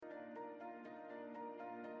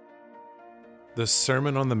The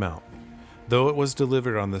Sermon on the Mount. Though it was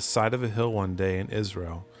delivered on the side of a hill one day in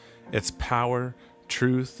Israel, its power,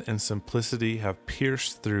 truth, and simplicity have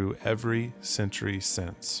pierced through every century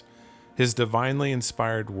since. His divinely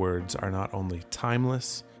inspired words are not only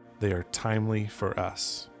timeless, they are timely for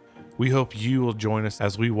us. We hope you will join us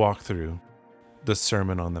as we walk through the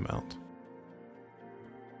Sermon on the Mount.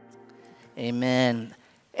 Amen.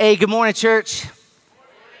 Hey, good morning, church.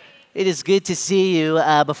 It is good to see you.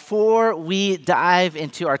 Before we dive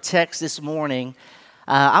into our text this morning,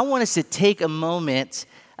 I want us to take a moment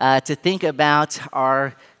to think about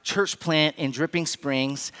our church plant in Dripping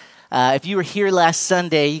Springs. If you were here last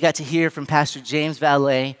Sunday, you got to hear from Pastor James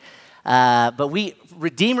Valet. But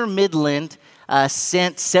Redeemer Midland,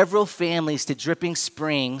 sent several families to Dripping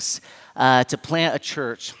Springs to plant a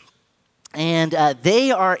church. And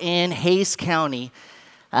they are in Hays County.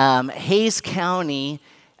 Hays County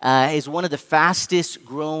is one of the fastest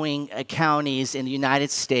growing counties in the United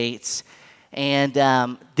States. And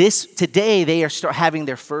today they are having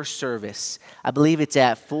their first service. I believe it's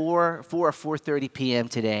at 4 or 4:30 p.m.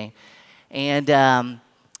 today. And I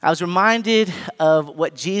was reminded of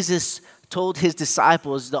what Jesus told his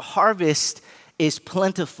disciples: the harvest is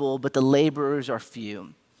plentiful, but the laborers are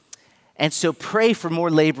few. And so pray for more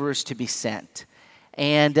laborers to be sent.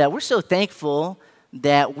 And we're so thankful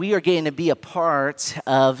that we are getting to be a part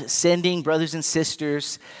of sending brothers and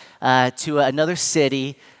sisters to another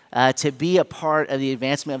city to be a part of the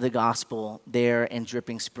advancement of the gospel there in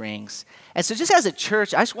Dripping Springs. And so just as a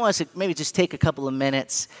church, I just want us to maybe just take a couple of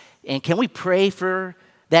minutes, and can we pray for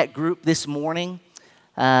that group this morning?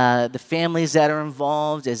 The families that are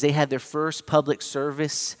involved as they had their first public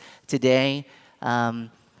service today.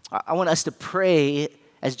 I want us to pray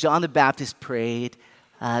as John the Baptist prayed,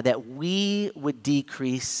 that we would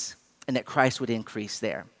decrease and that Christ would increase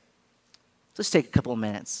there. So let's take a couple of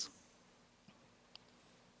minutes.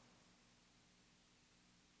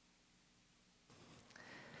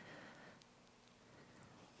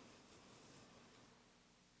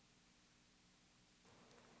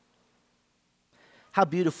 How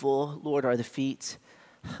beautiful, Lord, are the feet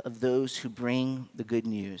of those who bring the good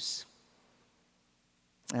news.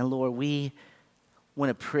 And Lord, we want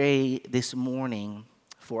to pray this morning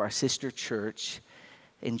for our sister church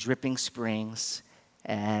in Dripping Springs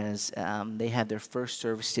as they had their first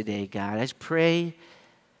service today, God. I just pray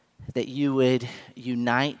that you would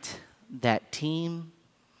unite that team,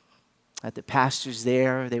 that the pastors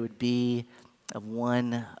there, they would be of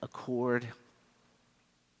one accord.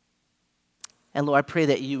 And Lord, I pray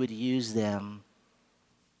that you would use them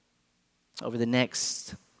over the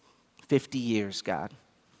next 50 years, God,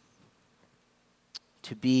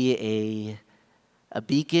 to be a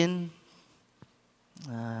beacon,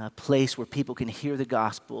 a place where people can hear the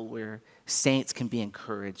gospel, where saints can be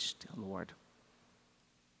encouraged, Lord.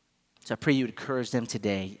 So I pray you would encourage them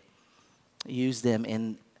today. Use them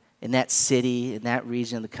in that city, in that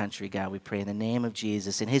region of the country, God, we pray in the name of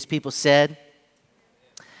Jesus. And his people said,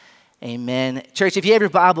 amen. Church, if you have your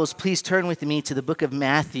Bibles, please turn with me to the book of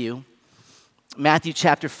Matthew. Matthew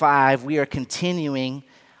chapter 5, we are continuing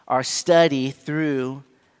our study through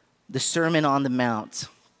the Sermon on the Mount.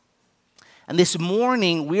 And this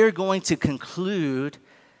morning, we're going to conclude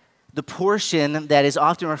the portion that is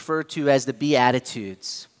often referred to as the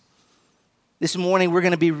Beatitudes. This morning, we're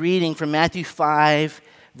going to be reading from Matthew 5,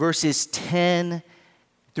 verses 10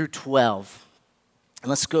 through 12. And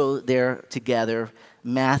let's go there together.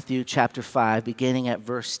 Matthew chapter 5, beginning at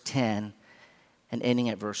verse 10 and ending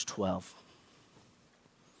at verse 12.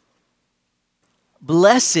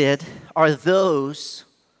 Blessed are those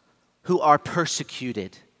who are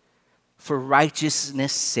persecuted for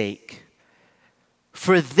righteousness' sake,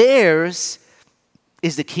 for theirs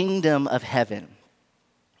is the kingdom of heaven.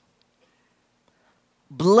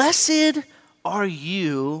 Blessed are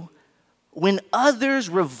you when others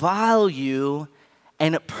revile you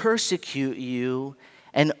and persecute you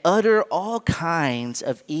and utter all kinds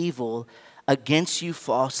of evil against you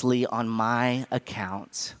falsely on my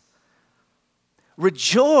account.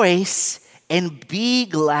 Rejoice and be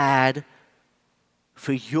glad,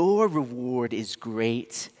 for your reward is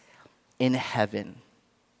great in heaven.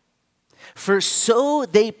 For so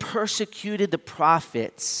they persecuted the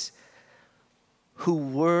prophets who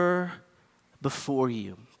were before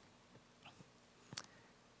you.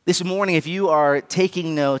 This morning, if you are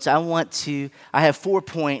taking notes, I have 4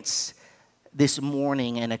 points this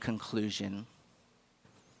morning and a conclusion.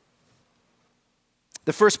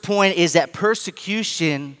 The first point is that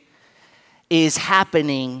persecution is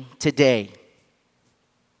happening today.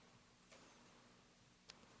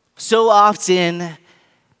 So often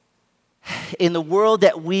in the world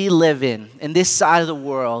that we live in this side of the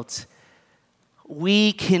world,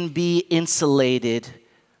 we can be insulated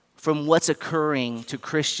from what's occurring to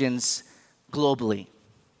Christians globally.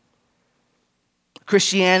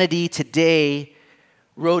 Christianity Today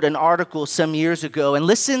wrote an article some years ago, and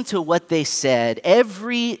listen to what they said.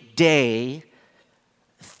 Every day,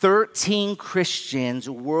 13 Christians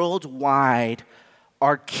worldwide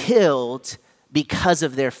are killed because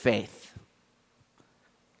of their faith.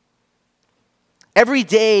 Every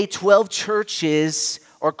day, 12 churches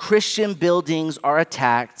or Christian buildings are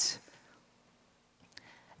attacked.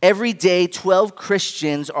 Every day, 12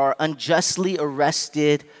 Christians are unjustly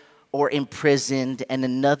arrested or imprisoned, and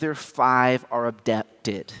another 5 are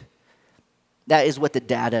abducted. That is what the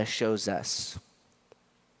data shows us.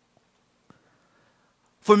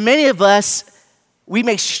 For many of us, we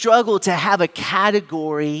may struggle to have a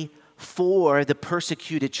category for the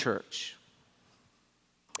persecuted church.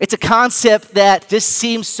 It's a concept that just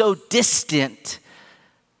seems so distant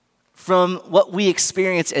from what we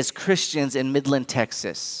experience as Christians in Midland,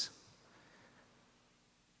 Texas.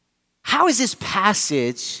 How is this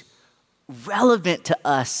passage relevant to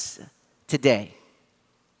us today?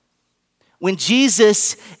 When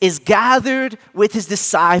Jesus is gathered with his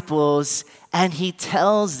disciples and he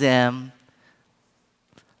tells them,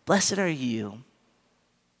 "Blessed are you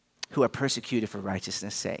who are persecuted for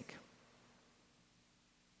righteousness' sake.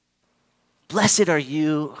 Blessed are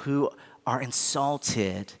you who are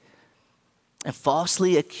insulted and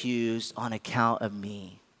falsely accused on account of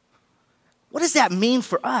me." What does that mean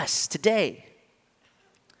for us today?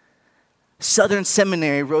 Southern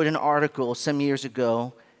Seminary wrote an article some years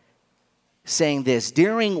ago saying this: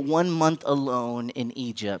 during 1 month alone in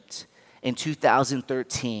Egypt in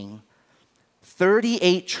 2013,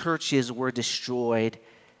 38 churches were destroyed,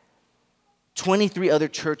 23 other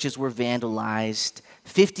churches were vandalized,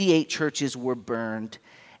 58 churches were burned,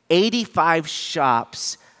 85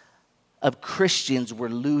 shops of Christians were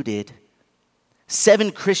looted,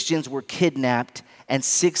 7 Christians were kidnapped, and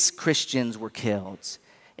 6 Christians were killed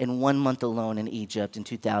in 1 month alone in Egypt in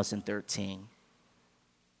 2013.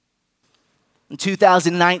 In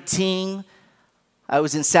 2019, I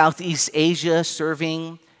was in Southeast Asia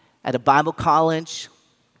serving at a Bible college.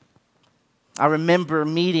 I remember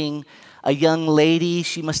meeting a young lady.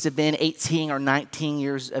 She must have been 18 or 19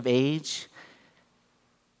 years of age.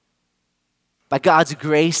 By God's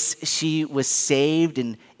grace, she was saved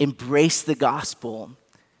and embraced the gospel.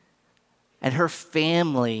 And her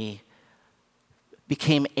family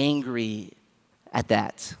became angry at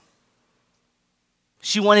that.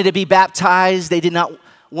 She wanted to be baptized. They did not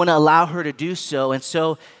want to allow her to do so. And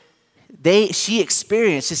so she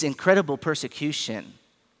experienced this incredible persecution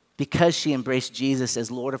because she embraced Jesus as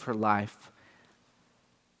Lord of her life.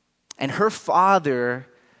 And her father,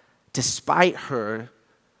 despite her,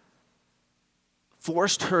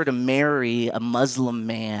 forced her to marry a Muslim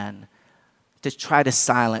man to try to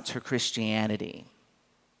silence her Christianity.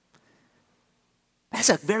 That's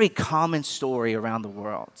a very common story around the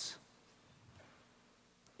world.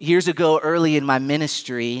 Years ago, early in my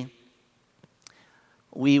ministry,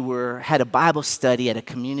 we had a Bible study at a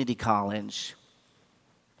community college.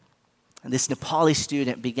 And this Nepali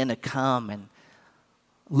student began to come and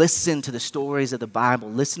listen to the stories of the Bible,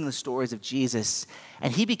 listen to the stories of Jesus,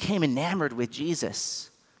 and he became enamored with Jesus.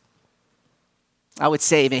 I would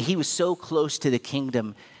say that he was so close to the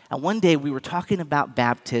kingdom. And one day we were talking about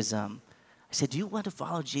baptism. I said, "Do you want to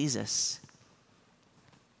follow Jesus?"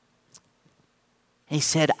 And he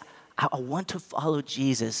said, "I want to follow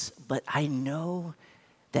Jesus, but I know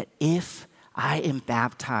that if I am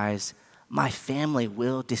baptized, my family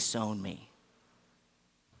will disown me."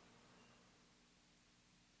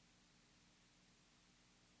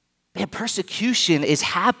 Man, persecution is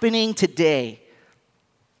happening today.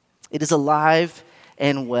 It is alive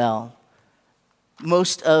and well.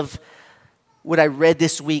 Most of what I read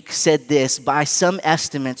this week said this: by some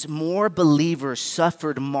estimates, more believers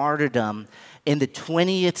suffered martyrdom in the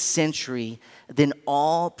 20th century than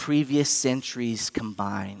all previous centuries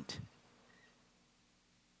combined.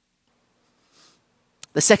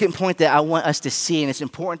 The second point that I want us to see, and it's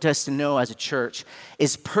important to us to know as a church,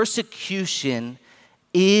 is persecution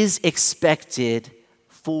is expected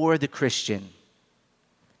for the Christian.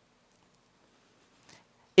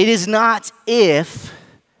 It is not if,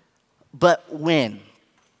 but when.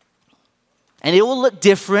 And it will look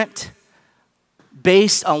different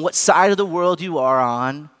based on what side of the world you are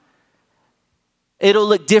on. It'll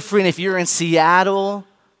look different if you're in Seattle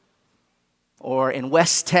or in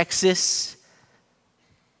West Texas.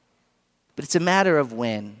 But it's a matter of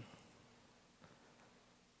when.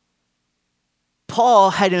 Paul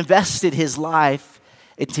had invested his life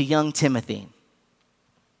into young Timothy.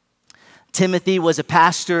 Timothy was a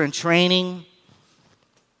pastor in training.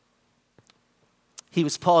 He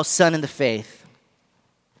was Paul's son in the faith.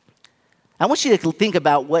 I want you to think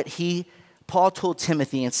about what Paul told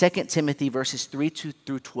Timothy in 2 Timothy verses 3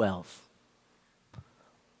 through 12.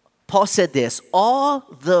 Paul said this, all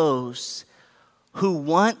those who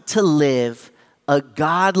want to live a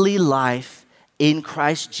godly life in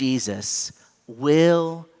Christ Jesus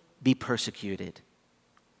will be persecuted.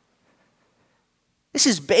 This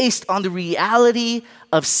is based on the reality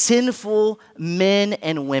of sinful men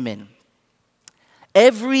and women.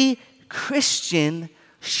 Every Christian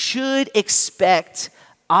should expect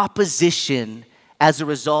opposition as a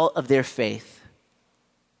result of their faith.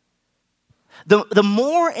 The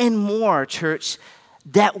more and more, church,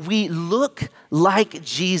 that we look like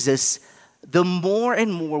Jesus, the more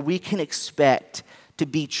and more we can expect to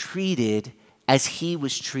be treated as he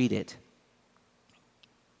was treated.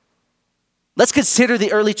 Let's consider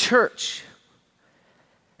the early church.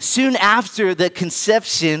 Soon after the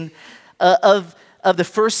conception of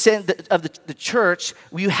the church,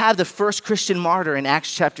 you have the first Christian martyr in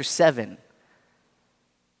Acts chapter 7.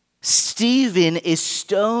 Stephen is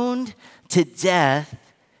stoned to death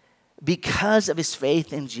because of his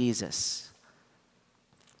faith in Jesus.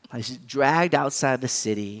 He's dragged outside the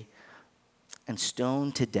city and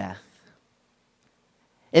stoned to death.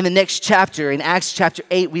 In the next chapter, in Acts chapter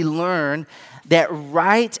 8, we learn that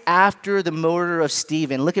right after the murder of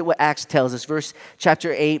Stephen, look at what Acts tells us,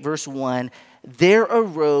 chapter 8, verse 1, there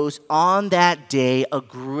arose on that day a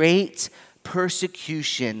great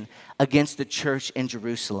persecution against the church in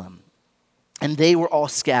Jerusalem, and they were all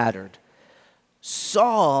scattered.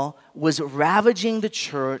 Saul was ravaging the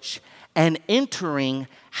church and entering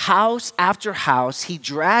house after house. He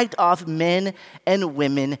dragged off men and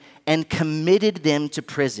women and committed them to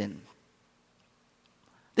prison.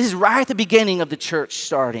 This is right at the beginning of the church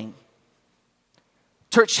starting.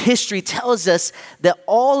 Church history tells us that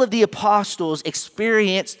all of the apostles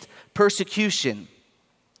experienced persecution.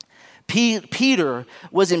 Peter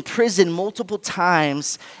was in prison multiple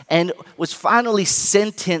times and was finally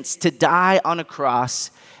sentenced to die on a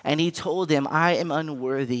cross. And he told them, I am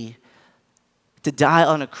unworthy to die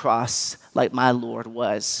on a cross like my Lord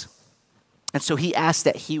was. And so he asked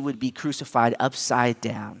that he would be crucified upside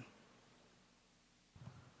down.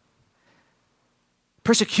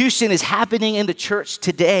 Persecution is happening in the church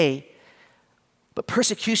today, but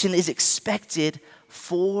persecution is expected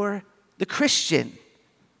for the Christian.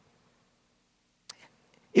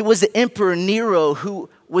 It was the Emperor Nero who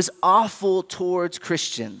was awful towards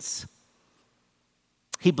Christians.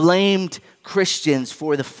 He blamed Christians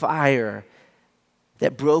for the fire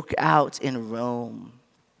that broke out in Rome.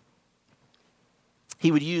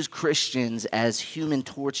 He would use Christians as human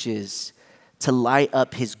torches to light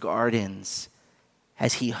up his gardens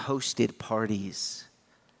as he hosted parties.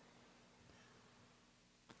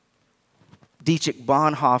 Dietrich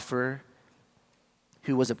Bonhoeffer,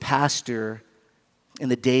 who was a pastor in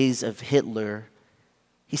the days of Hitler,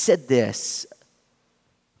 he said this,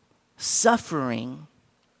 suffering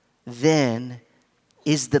then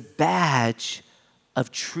is the badge of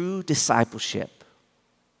true discipleship.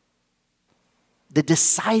 The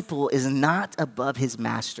disciple is not above his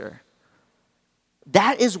master.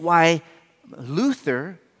 That is why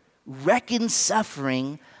Luther reckoned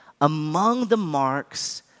suffering among the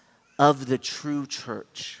marks of the true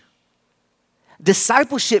church.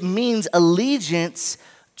 Discipleship means allegiance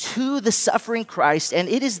to the suffering Christ, and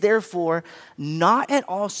it is therefore not at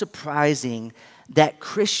all surprising that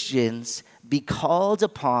Christians be called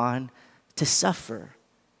upon to suffer.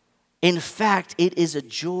 In fact, it is a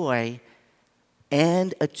joy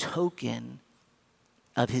and a token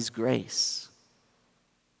of his grace.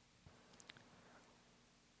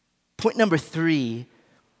 Point number 3,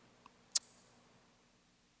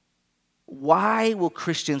 why will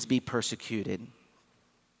Christians be persecuted?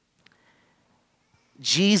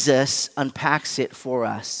 Jesus unpacks it for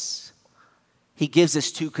us. He gives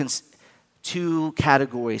us two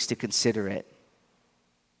categories to consider it.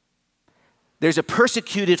 There's a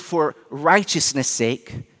persecuted for righteousness'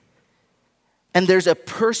 sake, and there's a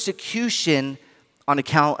persecution on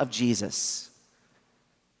account of Jesus.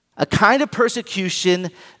 A kind of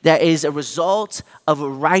persecution that is a result of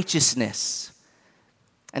righteousness,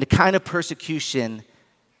 and a kind of persecution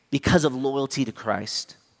because of loyalty to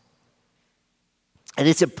Christ. And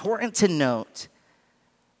it's important to note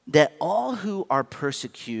that all who are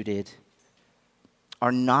persecuted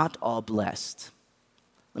are not all blessed.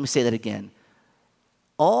 Let me say that again.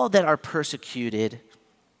 All that are persecuted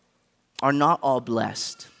are not all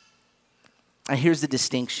blessed. And here's the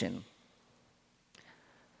distinction.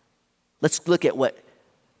 Let's look at what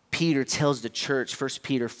Peter tells the church, 1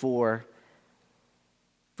 Peter 4,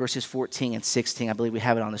 verses 14 and 16. I believe we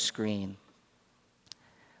have it on the screen.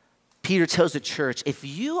 Peter tells the church, if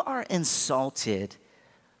you are insulted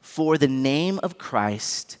for the name of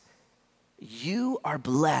Christ, you are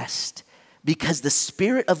blessed because the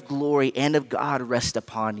Spirit of glory and of God rest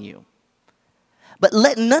upon you. But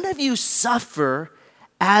let none of you suffer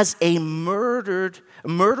as a murderer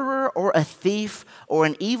or a thief or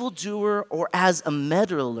an evildoer or as a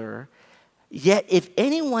meddler. Yet if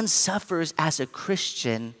anyone suffers as a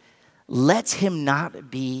Christian, let him not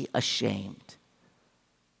be ashamed.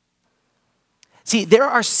 See, there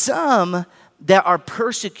are some that are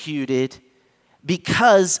persecuted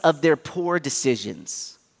because of their poor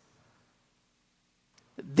decisions.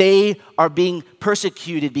 They are being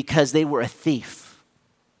persecuted because they were a thief.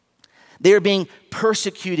 They are being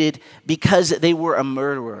persecuted because they were a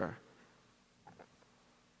murderer.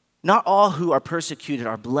 Not all who are persecuted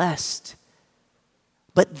are blessed,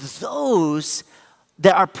 but those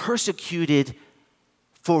that are persecuted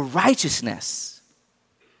for righteousness,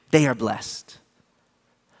 they are blessed.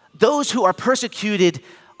 Those who are persecuted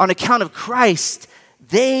on account of Christ,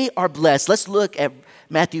 they are blessed. Let's look at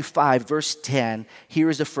Matthew 5, verse 10.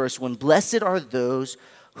 Here is the first one. Blessed are those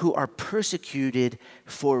who are persecuted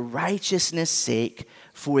for righteousness' sake,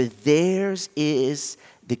 for theirs is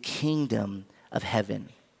the kingdom of heaven.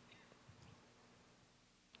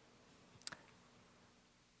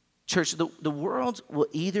 Church, the world will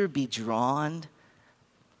either be drawn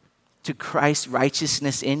to Christ's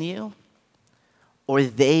righteousness in you, or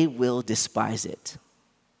they will despise it.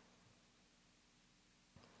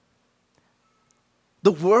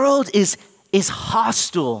 The world is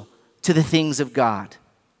hostile to the things of God.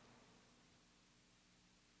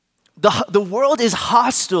 The world is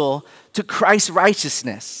hostile to Christ's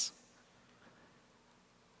righteousness.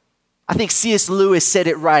 I think C.S. Lewis said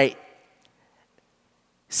it right.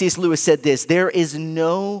 C.S. Lewis said this: there is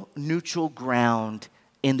no neutral ground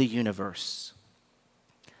in the universe.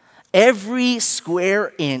 Every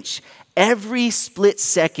square inch, every split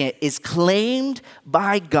second is claimed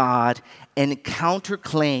by God and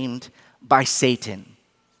counterclaimed by Satan.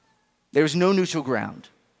 There's no neutral ground.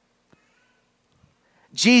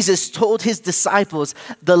 Jesus told his disciples,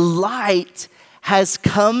 the light has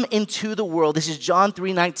come into the world. This is John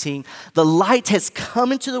 3:19. The light has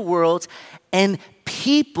come into the world, and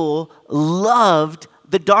people loved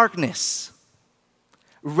the darkness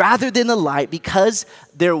rather than the light because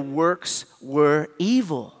their works were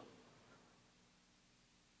evil.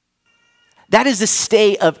 That is the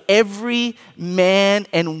state of every man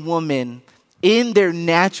and woman in their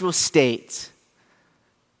natural state.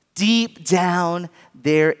 Deep down,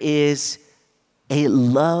 there is a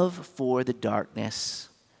love for the darkness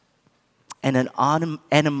and an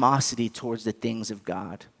animosity towards the things of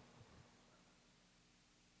God.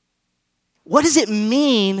 What does it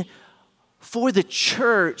mean for the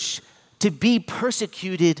church to be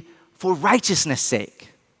persecuted for righteousness' sake?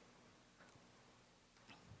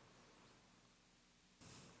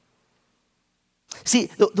 See,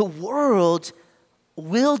 the world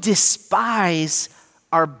will despise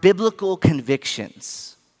our biblical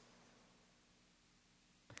convictions.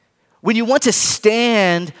 When you want to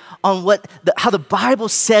stand on how the Bible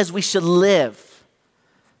says we should live,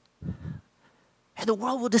 and the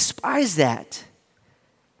world will despise that.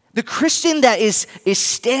 The Christian that is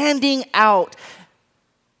standing out,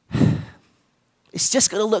 it's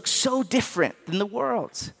just going to look so different than the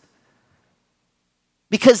world.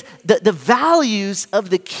 Because the values of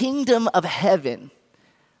the kingdom of heaven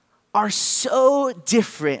are so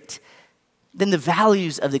different than the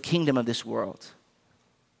values of the kingdom of this world.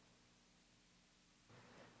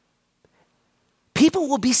 People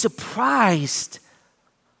will be surprised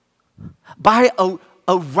by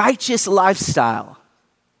a righteous lifestyle.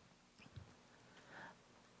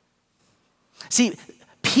 See,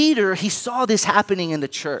 Peter, he saw this happening in the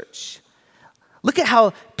church. Look at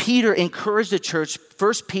how Peter encouraged the church.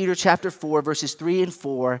 1 Peter chapter 4, verses 3 and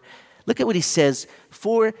 4. Look at what he says.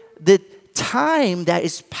 For the time that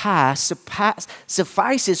is past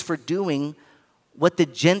suffices for doing what the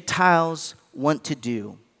Gentiles want to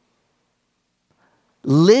do.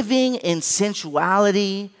 Living in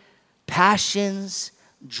sensuality, passions,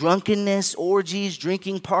 drunkenness, orgies,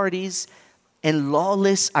 drinking parties, and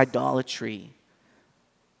lawless idolatry.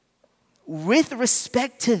 With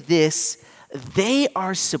respect to this, they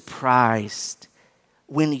are surprised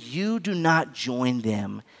when you do not join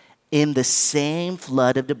them in the same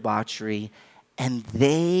flood of debauchery, and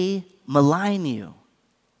they malign you.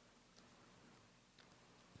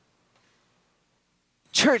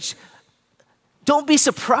 Church, don't be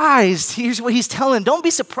surprised. Here's what he's telling. Don't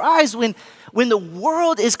be surprised when the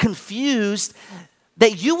world is confused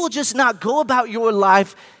that you will just not go about your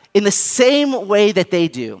life in the same way that they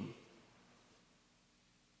do.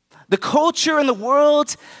 The culture and the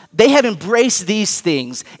world, they have embraced these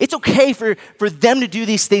things. It's okay for them to do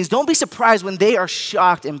these things. Don't be surprised when they are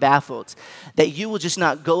shocked and baffled that you will just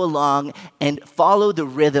not go along and follow the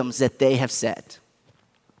rhythms that they have set.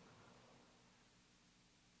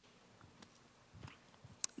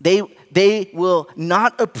 They will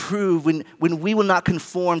not approve when we will not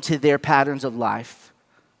conform to their patterns of life.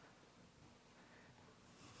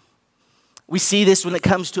 We see this when it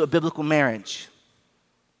comes to a biblical marriage.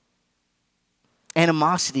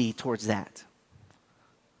 Animosity towards that.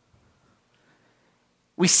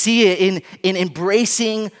 We see it in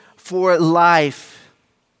embracing for life.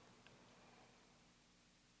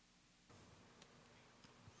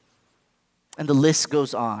 And the list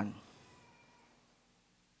goes on.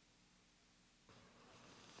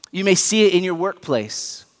 You may see it in your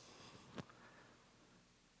workplace.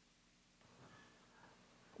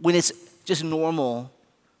 When it's just normal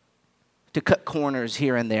to cut corners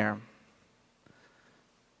here and there.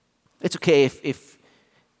 It's okay if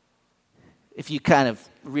you kind of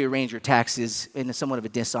rearrange your taxes in somewhat of a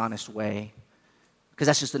dishonest way, because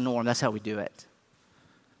that's just the norm. That's how we do it.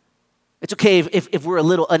 It's okay if we're a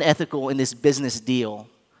little unethical in this business deal.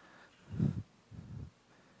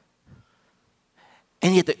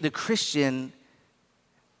 And yet the Christian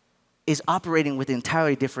is operating with an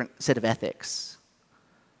entirely different set of ethics,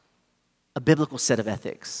 a biblical set of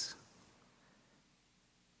ethics.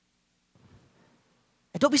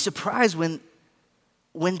 And don't be surprised when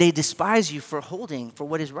they despise you for holding for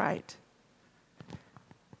what is right.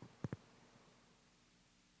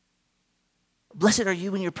 Blessed are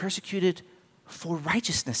you when you're persecuted for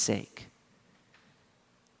righteousness' sake.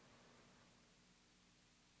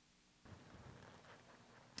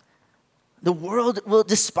 The world will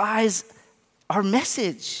despise our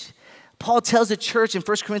message. Paul tells the church in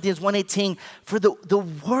 1 Corinthians 1:18, for the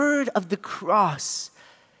word of the cross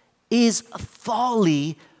is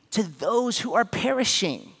folly to those who are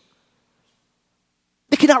perishing.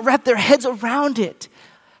 They cannot wrap their heads around it.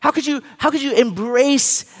 How could you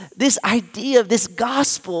embrace this idea of this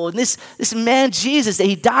gospel and this man Jesus, that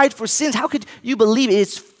he died for sins? How could you believe it?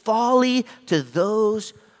 It's folly to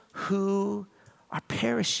those who are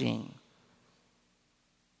perishing.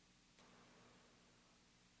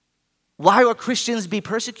 Why will Christians be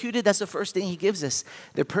persecuted? That's the first thing he gives us.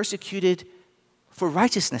 They're persecuted for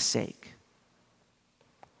righteousness' sake.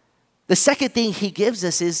 The second thing he gives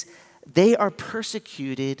us is they are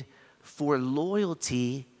persecuted for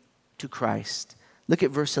loyalty to Christ. Look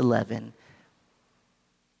at verse 11.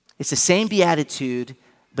 It's the same beatitude,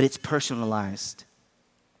 but it's personalized.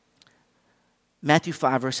 Matthew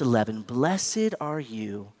 5, verse 11. Blessed are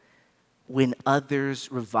you when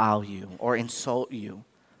others revile you or insult you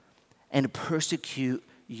and persecute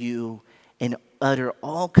you and utter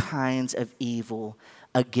all kinds of evil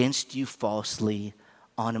against you falsely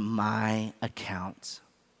on my account.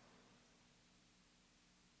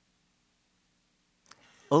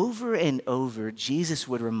 Over and over, Jesus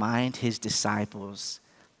would remind his disciples,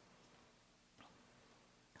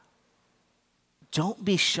 don't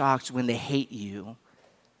be shocked when they hate you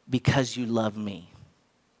because you love me.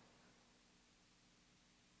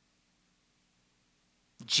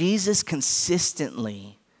 Jesus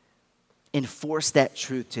consistently enforced that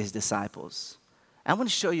truth to his disciples. I want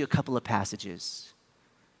to show you a couple of passages.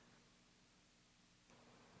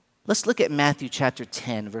 Let's look at Matthew chapter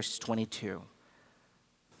 10, verse 22.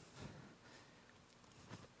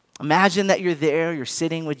 Imagine that you're there, you're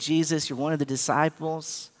sitting with Jesus, you're one of the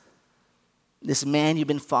disciples, this man you've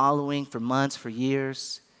been following for months, for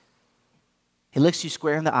years. He looks you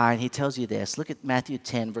square in the eye and he tells you this. Look at Matthew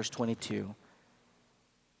 10, verse 22.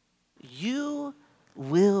 You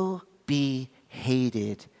will be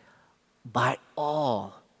hated by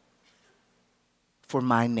all for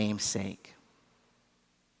my name's sake.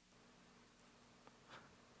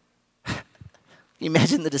 You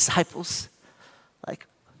imagine the disciples? Like,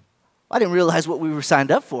 I didn't realize what we were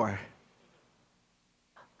signed up for.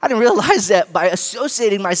 I didn't realize that by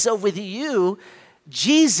associating myself with you,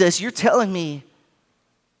 Jesus, you're telling me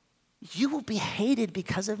you will be hated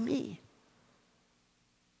because of me.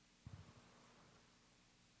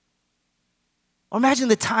 Or imagine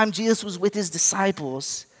the time Jesus was with his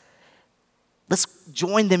disciples. Let's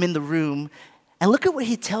join them in the room and look at what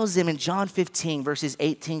he tells them in John 15, verses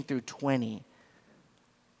 18 through 20.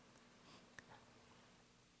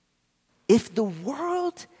 If the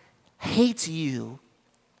world hates you,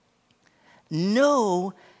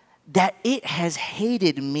 know that it has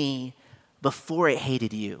hated me before it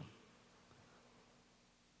hated you.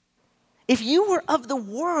 If you were of the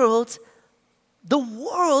world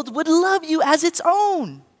would love you as its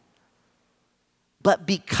own. But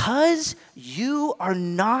because you are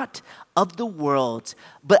not of the world,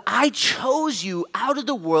 but I chose you out of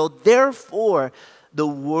the world, therefore the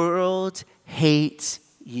world hates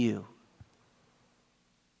you.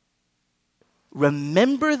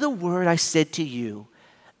 Remember the word I said to you,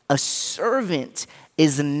 a servant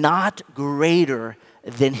is not greater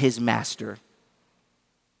than his master.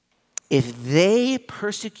 If they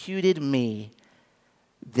persecuted me,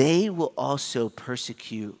 they will also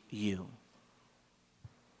persecute you.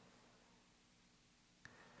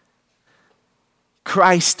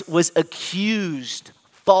 Christ was accused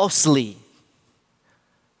falsely.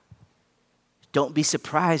 Don't be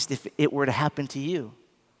surprised if it were to happen to you.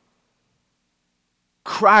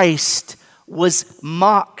 Christ was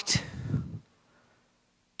mocked.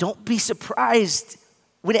 Don't be surprised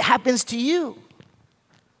when it happens to you.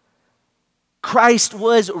 Christ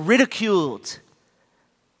was ridiculed.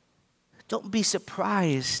 Don't be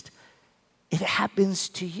surprised if it happens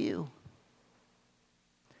to you.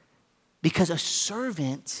 Because a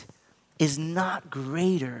servant is not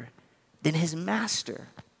greater than his master.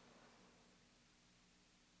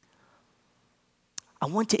 I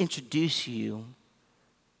want to introduce you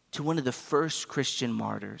to one of the first Christian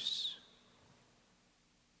martyrs,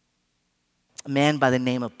 a man by the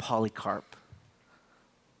name of Polycarp.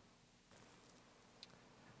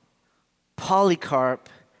 Polycarp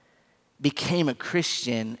became a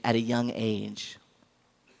Christian at a young age.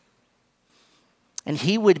 And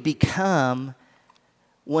he would become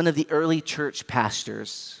one of the early church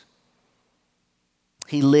pastors.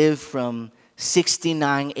 He lived from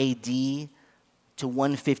 69 AD to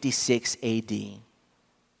 156 AD.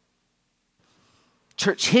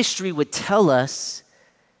 Church history would tell us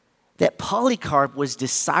that Polycarp was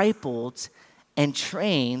discipled and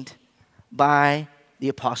trained by the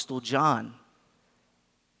Apostle John.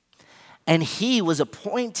 And he was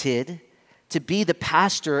appointed to be the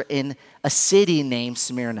pastor in a city named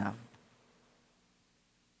Smyrna.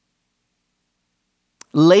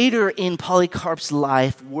 Later in Polycarp's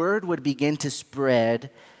life, word would begin to spread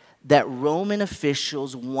that Roman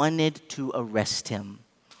officials wanted to arrest him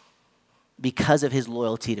because of his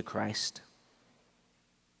loyalty to Christ.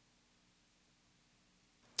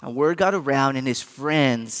 A word got around and his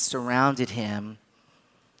friends surrounded him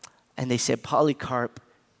and they said, Polycarp,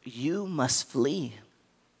 you must flee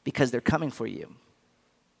because they're coming for you.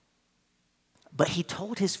 But he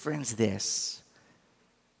told his friends this,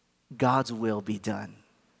 God's will be done.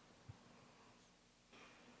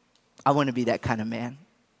 I want to be that kind of man.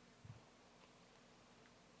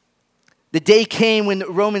 The day came when the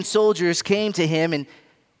Roman soldiers came to him and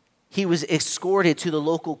he was escorted to the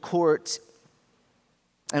local court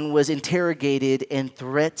and was interrogated and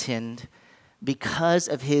threatened because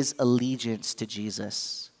of his allegiance to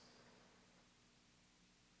Jesus.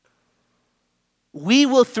 We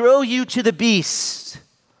will throw you to the beast.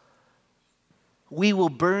 We will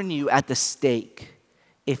burn you at the stake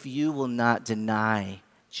if you will not deny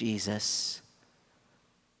Jesus.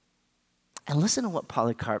 And listen to what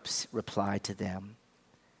Polycarp replied to them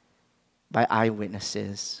by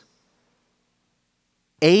eyewitnesses.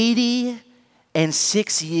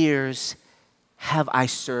 86 years have I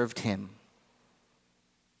served him,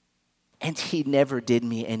 and he never did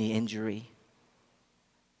me any injury.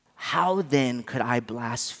 How then could I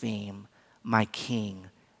blaspheme my King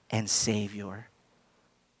and Savior?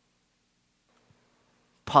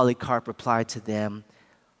 Polycarp replied to them,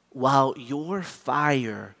 while your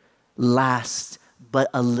fire lasts but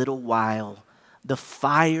a little while, the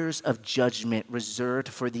fires of judgment reserved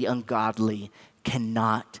for the ungodly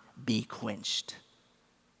cannot be quenched.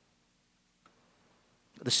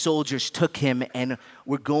 The soldiers took him and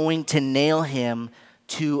were going to nail him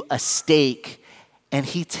to a stake. And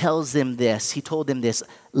he told them this,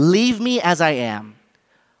 leave me as I am,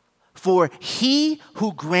 for he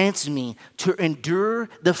who grants me to endure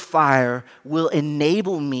the fire will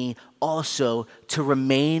enable me also to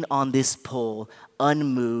remain on this pole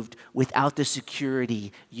unmoved without the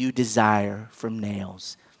security you desire from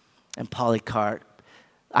nails. And Polycarp,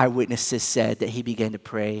 eyewitnesses said that he began to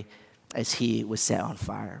pray as he was set on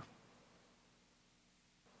fire.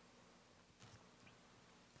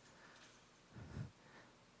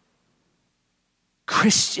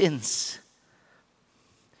 Christians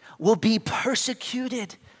will be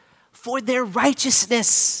persecuted for their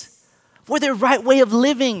righteousness, for their right way of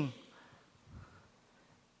living,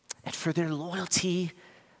 and for their loyalty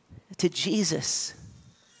to Jesus.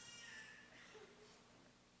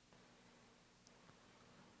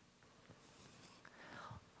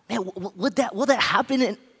 Man, will that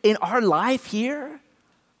happen in our life here?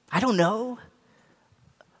 I don't know.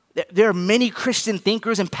 There are many Christian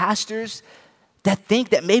thinkers and pastors that think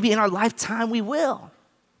that maybe in our lifetime we will.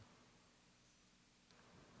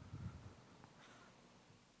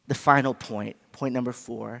 The final point number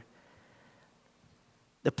 4,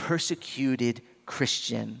 the persecuted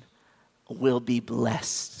Christian will be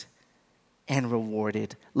blessed and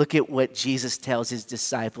rewarded. Look at what Jesus tells his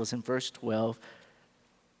disciples in verse 12.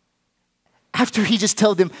 After he just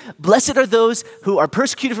told them, blessed are those who are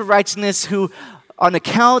persecuted for righteousness, who on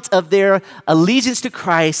account of their allegiance to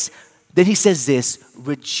Christ, then he says this,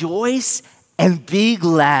 rejoice and be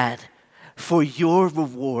glad, for your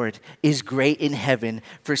reward is great in heaven,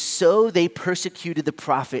 for so they persecuted the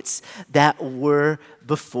prophets that were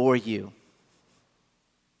before you.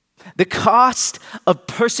 The cost of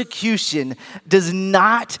persecution does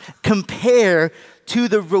not compare to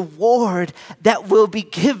the reward that will be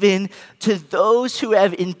given to those who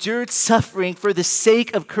have endured suffering for the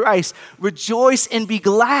sake of Christ. Rejoice and be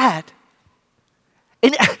glad.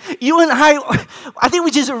 And you and I think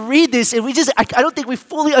we just read this and I don't think we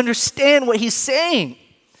fully understand what he's saying.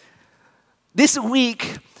 This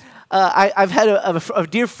week, I've had a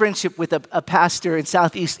dear friendship with a pastor in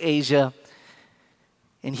Southeast Asia.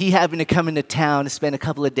 And he happened to come into town to spend a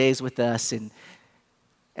couple of days with us. And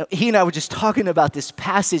he and I were just talking about this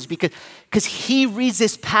passage because he reads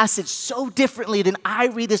this passage so differently than I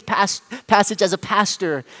read this passage as a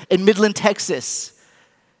pastor in Midland, Texas.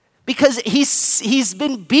 Because he's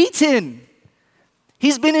been beaten.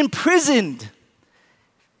 He's been imprisoned.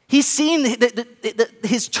 He's seen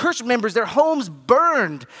his church members, their homes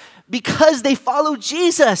burned because they followed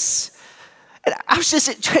Jesus. And I was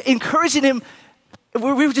just encouraging him.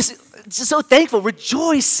 We were just so thankful.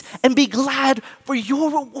 Rejoice and be glad, for your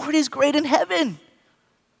reward is great in heaven.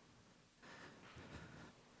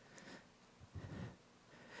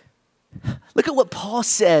 Look at what Paul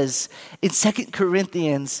says in 2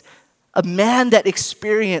 Corinthians, a man that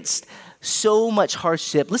experienced so much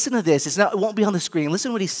hardship. Listen to this. It won't be on the screen.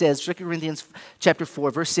 Listen to what he says, 2 Corinthians chapter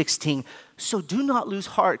 4, verse 16. So do not lose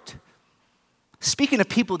heart. Speaking of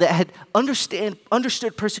people that had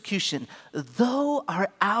understood persecution, though our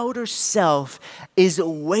outer self is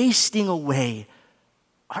wasting away,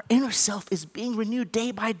 our inner self is being renewed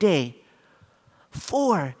day by day.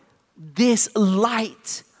 For this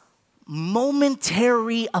light,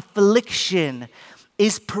 momentary affliction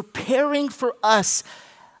is preparing for us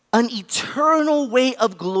an eternal way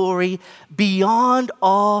of glory beyond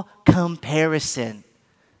all comparison.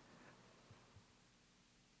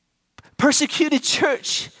 Persecuted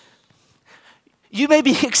church, you may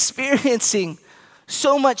be experiencing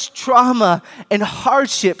so much trauma and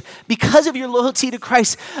hardship because of your loyalty to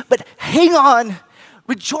Christ, but hang on,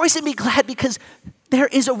 rejoice and be glad because there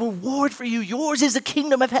is a reward for you. Yours is the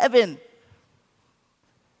kingdom of heaven.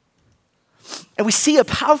 And we see a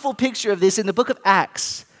powerful picture of this in the book of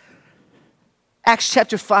Acts. Acts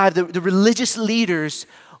chapter 5, the religious leaders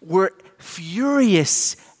were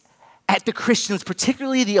furious at the Christians,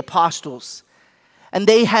 particularly the apostles. And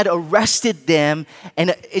they had arrested them,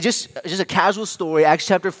 and it's just a casual story. Acts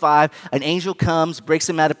chapter 5, an angel comes, breaks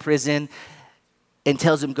them out of prison, and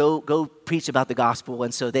tells them, go preach about the gospel.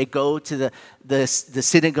 And so they go to the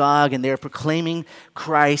synagogue, and they're proclaiming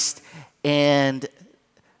Christ. And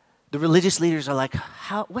the religious leaders are like,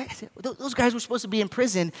 what? Those guys were supposed to be in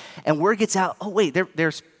prison. And word gets out, oh, wait,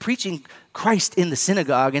 they're preaching Christ in the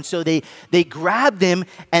synagogue. And so they grab them,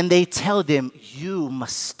 and they tell them, you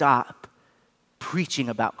must stop preaching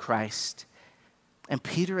about Christ. And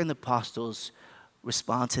Peter and the apostles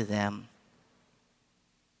respond to them,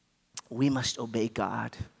 we must obey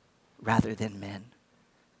God rather than men.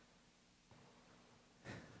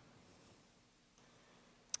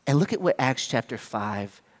 And look at what Acts chapter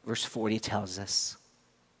 5, verse 40 tells us.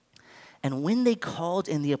 And when they called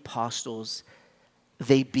in the apostles,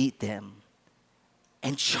 they beat them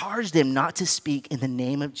and charged them not to speak in the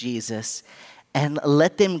name of Jesus and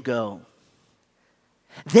let them go.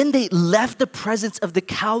 Then they left the presence of the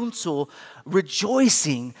council,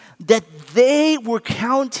 rejoicing that they were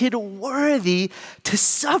counted worthy to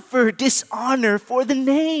suffer dishonor for the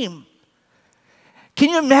name. Can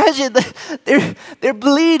you imagine? They're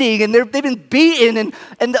bleeding and they've been beaten,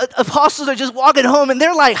 and the apostles are just walking home and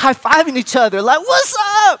they're like high-fiving each other, like, what's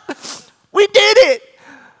up? We did it.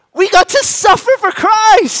 We got to suffer for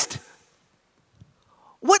Christ.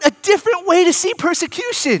 What a different way to see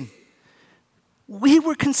persecution. We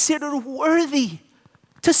were considered worthy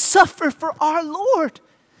to suffer for our Lord.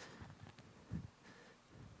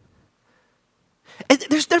 And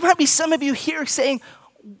there might be some of you here saying,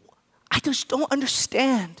 I just don't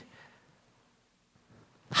understand.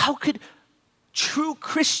 How could true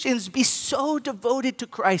Christians be so devoted to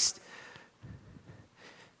Christ?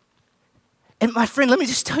 And my friend, let me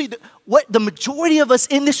just tell you what the majority of us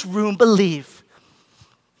in this room believe.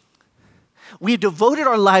 We have devoted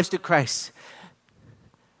our lives to Christ.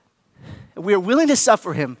 We are willing to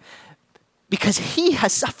suffer him because he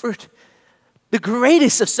has suffered the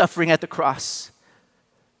greatest of suffering at the cross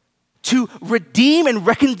to redeem and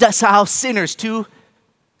reconcile sinners to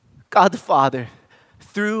God the Father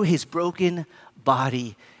through his broken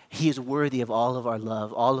body. He is worthy of all of our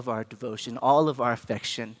love, all of our devotion, all of our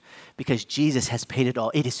affection, because Jesus has paid it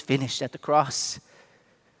all. It is finished at the cross.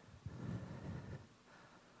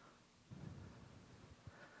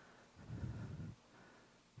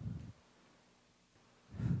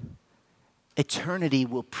 Eternity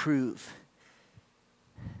will prove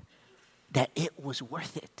that it was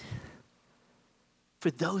worth it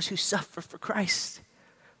for those who suffer for Christ,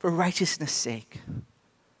 for righteousness' sake.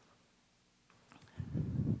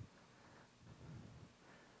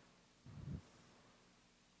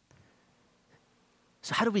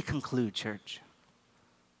 So how do we conclude, church?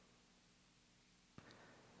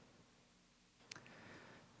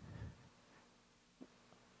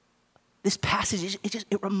 This passage,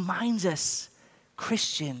 it reminds us,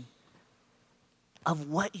 Christian, of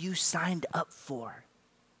what you signed up for.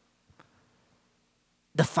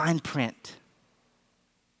 The fine print.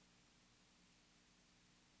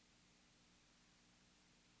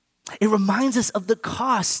 It reminds us of the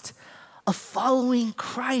cost of following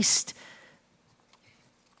Christ.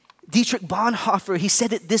 Dietrich Bonhoeffer, he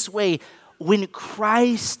said it this way: when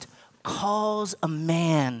Christ calls a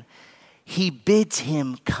man, he bids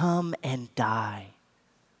him come and die.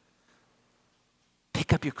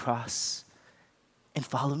 Pick up your cross and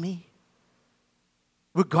follow me,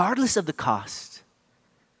 regardless of the cost.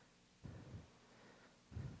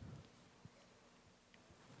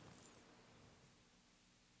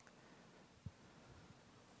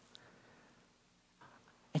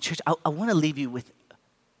 And church, I want to leave you with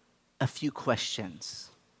a few questions.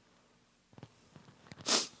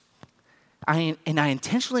 I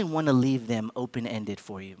intentionally want to leave them open-ended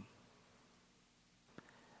for you,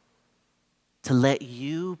 to let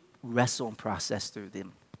you wrestle and process through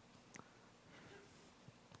them.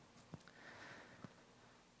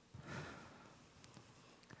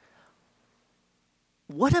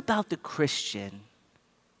 What about the Christian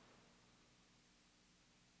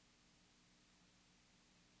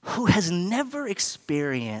who has never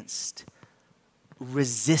experienced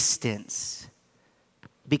resistance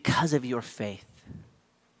because of your faith?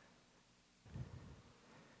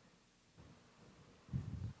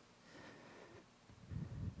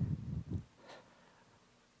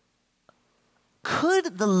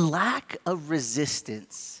 Could the lack of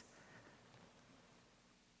resistance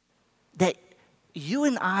that you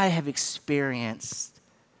and I have experienced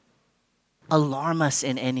alarm us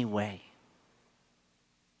in any way?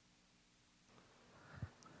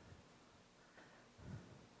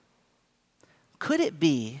 Could it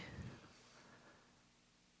be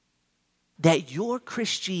that your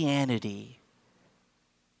Christianity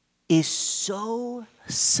is so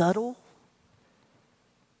subtle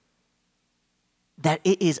that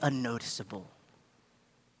it is unnoticeable?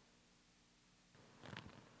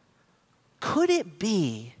 Could it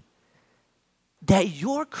be that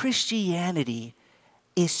your Christianity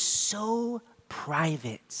is so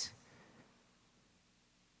private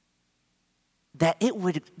that it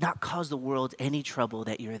would not cause the world any trouble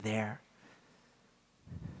that you're there?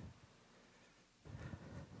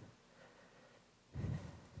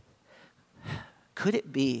 Could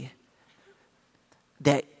it be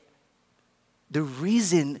that the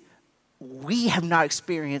reason we have not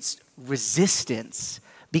experienced resistance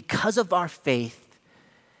because of our faith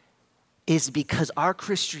is because our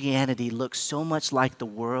Christianity looks so much like the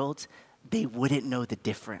world, they wouldn't know the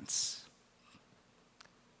difference?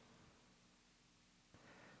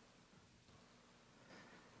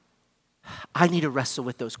 I need to wrestle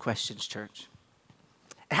with those questions, church.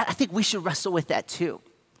 And I think we should wrestle with that too.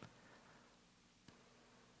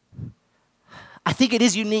 I think it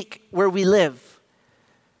is unique where we live.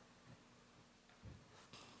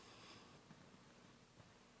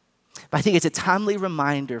 But I think it's a timely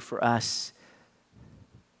reminder for us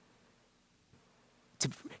to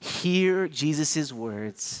hear Jesus'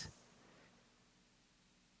 words.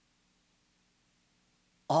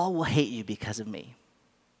 All will hate you because of me.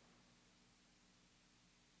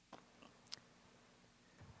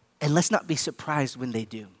 And let's not be surprised when they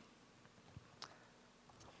do.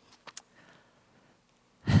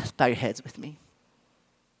 Bow your heads with me.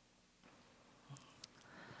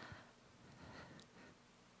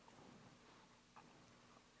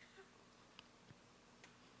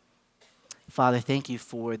 Father, thank you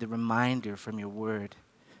for the reminder from your word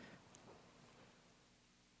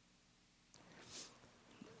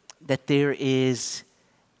that there is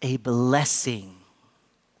a blessing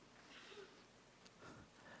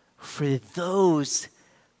for those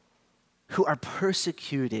who are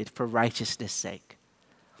persecuted for righteousness' sake.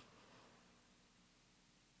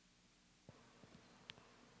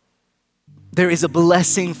 There is a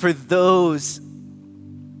blessing for those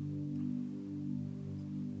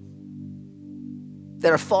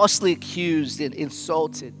that are falsely accused and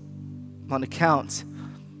insulted on account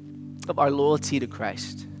of our loyalty to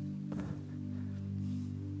Christ.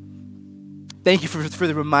 Thank you for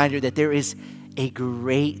the reminder that there is a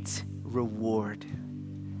great reward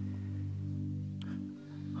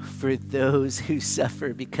for those who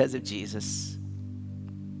suffer because of Jesus.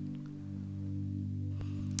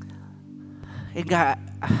 And God,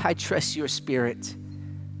 I trust your Spirit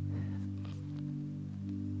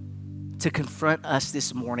to confront us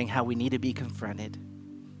this morning how we need to be confronted,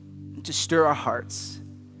 to stir our hearts.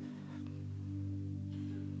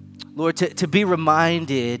 Lord, to be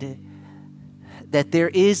reminded that there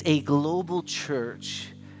is a global church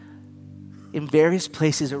in various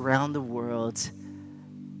places around the world.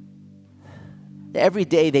 Every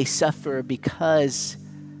day they suffer because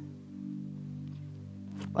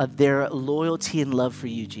of their loyalty and love for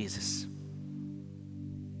you, Jesus.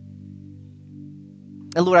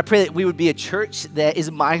 And Lord, I pray that we would be a church that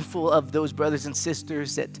is mindful of those brothers and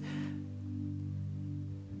sisters, that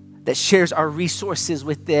shares our resources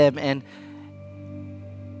with them and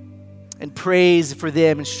prays for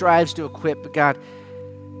them and strives to equip. But God,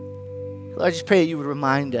 Lord, I just pray that you would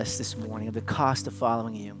remind us this morning of the cost of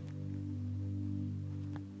following you.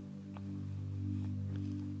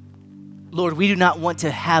 Lord, we do not want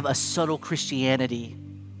to have a subtle Christianity.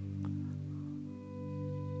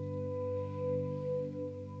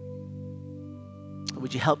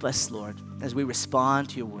 Would you help us, Lord, as we respond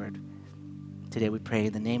to your word? Today we pray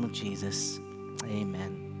in the name of Jesus.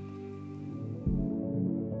 Amen.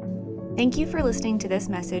 Thank you for listening to this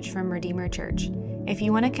message from Redeemer Church. If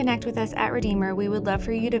you want to connect with us at Redeemer, we would love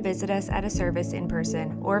for you to visit us at a service in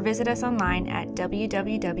person or visit us online at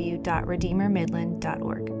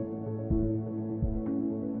www.redeemermidland.org.